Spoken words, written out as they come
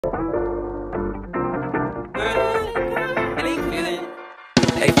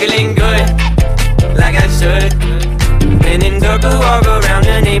feeling good, like I should. Feeling good to walk around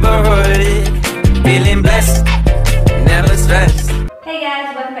the neighborhood. Feeling blessed, never stressed. Hey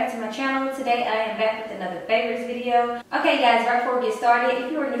guys, welcome back to my channel. Today I am back with another favorites video. Okay guys, right before we get started,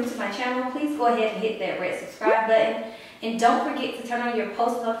 if you are new to my channel, please go ahead and hit that red subscribe button. And don't forget to turn on your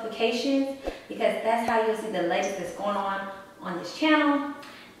post notifications, because that's how you'll see the latest that's going on this channel.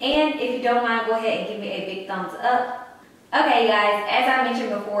 And if you don't mind, go ahead and give me a big thumbs up. Okay guys, as I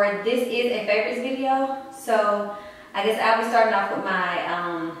mentioned before, this is a favorites video. So I guess I'll be starting off with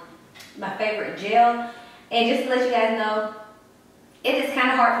my my favorite gel. And just to let you guys know, it is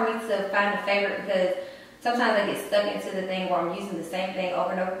kind of hard for me to find a favorite, because sometimes I get stuck into the thing where I'm using the same thing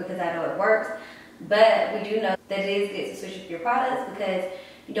over and over because I know it works. But we do know that it is good to switch up your products, because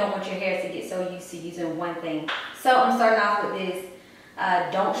you don't want your hair to get so used to using one thing. So I'm starting off with this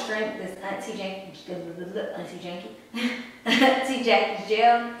Don't Shrink, this Auntie Jackie's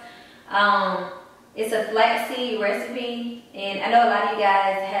gel. It's a flaxseed recipe, and I know a lot of you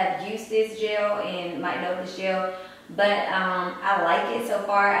guys have used this gel and might know this gel, but I like it so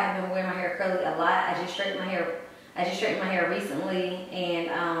far. I have been wearing my hair curly a lot. I just straightened my hair recently,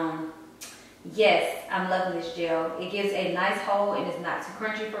 and yes, I'm loving this gel. It gives a nice hold and it's not too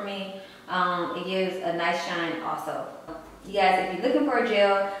crunchy for me. It gives a nice shine also. You guys, if you're looking for a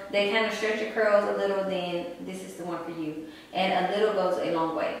gel that kind of stretch your curls a little, then this is the one for you. And a little goes a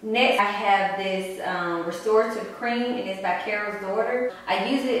long way. Next, I have this Restorative Cream, and it's by Carol's daughter. I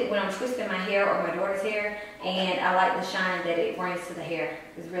use it when I'm twisting my hair or my daughter's hair, and I like the shine that it brings to the hair.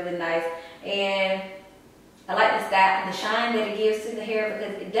 It's really nice. And I like the shine that it gives to the hair,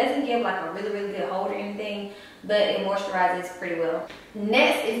 because it doesn't give like a really good hold or anything, but it moisturizes pretty well.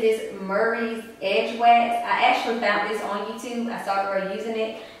 Next is this Murray's Edge Wax. I actually found this on YouTube. I saw her using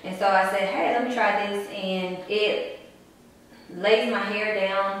it, and so I said, hey, let me try this. And it lays my hair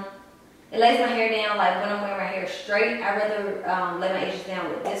down. It lays my hair down like when I'm wearing my hair straight. I rather lay my edges down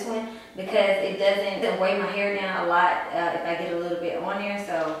with this one, because it doesn't weigh my hair down a lot if I get a little bit on there.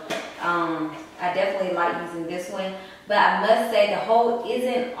 So I definitely like using this one. But I must say the hold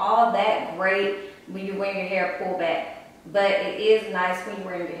isn't all that great when you're wearing your hair pulled back, but it is nice when you're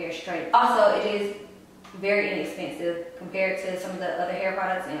wearing your hair straight. Also, it is very inexpensive compared to some of the other hair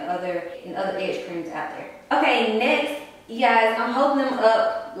products and other edge creams out there. Okay, next, you guys, I'm holding them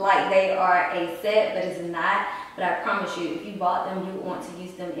up like they are a set, but it's not. But I promise you, if you bought them, you would want to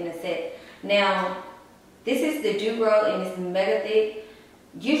use them in a set. Now, this is the Dew Grow, and it's mega thick.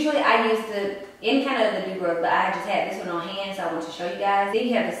 Usually I use any kind of the Dew Grow, but I just had this one on hand, so I want to show you guys. Then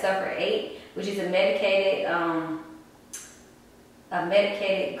you have the Suffer 8, which is a medicated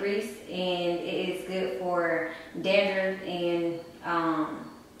grease, and it is good for dandruff and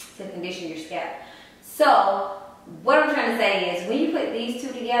to condition your scalp. So what I'm trying to say is, when you put these two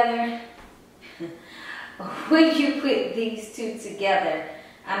together,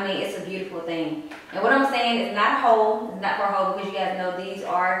 I mean, it's a beautiful thing. And what I'm saying is not a hold, it's not for a hold, because you guys know these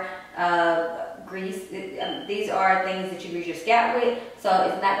are grease. These are things that you grease your scalp with, so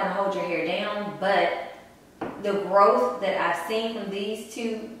it's not going to hold your hair down. But the growth that I've seen from these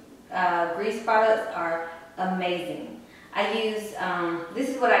two grease products are amazing. I use, this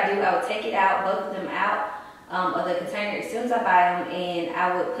is what I do. I would take it out, both of them out of the container as soon as I buy them, and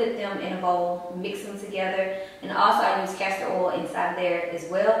I would put them in a bowl, mix them together, and also I use castor oil inside there as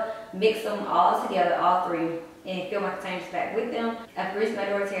well. Mix them all together, all three, and fill my containers back with them. I grease my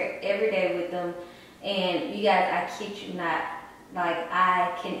daughter's hair every day with them, and you guys, I kid you not, like,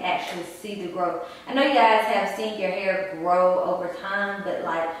 I can actually see the growth. I know you guys have seen your hair grow over time, but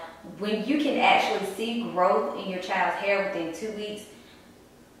like, when you can actually see growth in your child's hair within 2 weeks,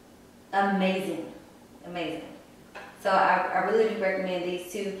 amazing. Amazing. So I really do recommend these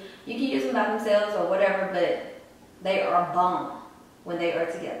two. You can use them by themselves or whatever, but they are bomb when they are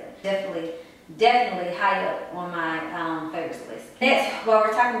together. Definitely high up on my favorites list. Next, while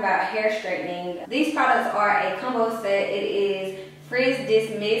we're talking about hair straightening, these products are a combo set. It is Frizz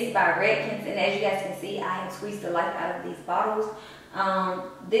Dismiss by Redkins, and as you guys can see, I have squeezed the life out of these bottles.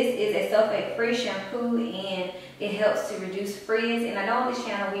 This is a sulfate-free shampoo, and it helps to reduce frizz. And I know on this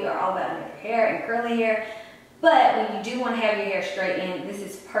channel we are all about natural hair and curly hair, but when you do want to have your hair straightened, this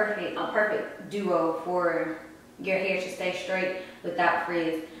is perfect, a perfect duo for your hair to stay straight without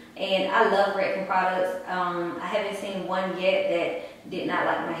frizz. And I love Redken products. I haven't seen one yet that did not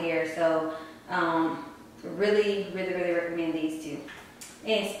like my hair, so really recommend these two.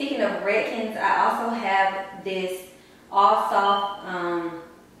 And speaking of Redkins, I also have this All Soft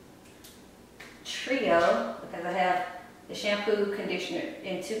trio, because I have the shampoo, conditioner,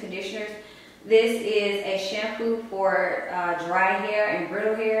 and two conditioners. This is a shampoo for dry hair and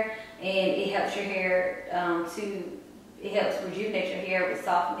brittle hair, and it helps your hair it helps rejuvenate your hair with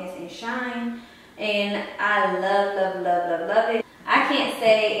softness and shine. And I love it. I can't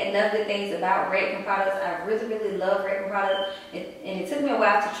say enough good things about Redken products. I really love Redken products, and it took me a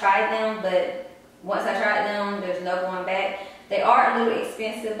while to try them, but once I tried them, there's no going back. They are a little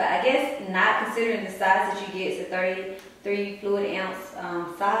expensive, but I guess not considering the size that you get. It's a 33 fluid ounce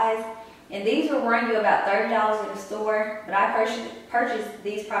size. And these will run you about $30 in the store, but I purchased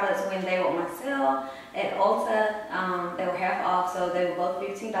these products when they were on sale at Ulta. They were half off, so they were both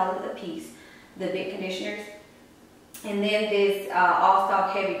 $15 a piece, the big conditioners. And then this All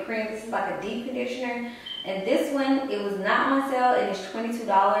Stock Heavy Cream, this is like a deep conditioner. And this one, it was not on sale, it is $22,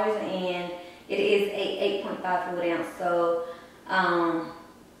 and it is a 8.5 fluid ounce. So I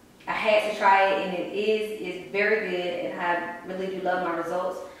had to try it, and it's very good, and I really do love my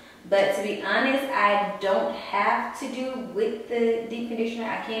results. But to be honest, I don't have to do with the deep conditioner.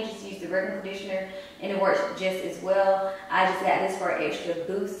 I can just use the regular conditioner and it works just as well. I just got this for an extra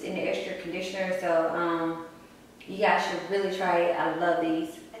boost and the extra conditioner. So you guys should really try it. I love these.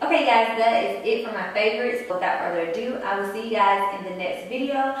 Okay guys, that is it for my favorites. Without further ado, I will see you guys in the next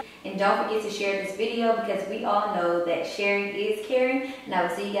video. And don't forget to share this video because we all know that sharing is caring. And I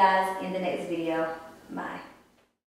will see you guys in the next video. Bye.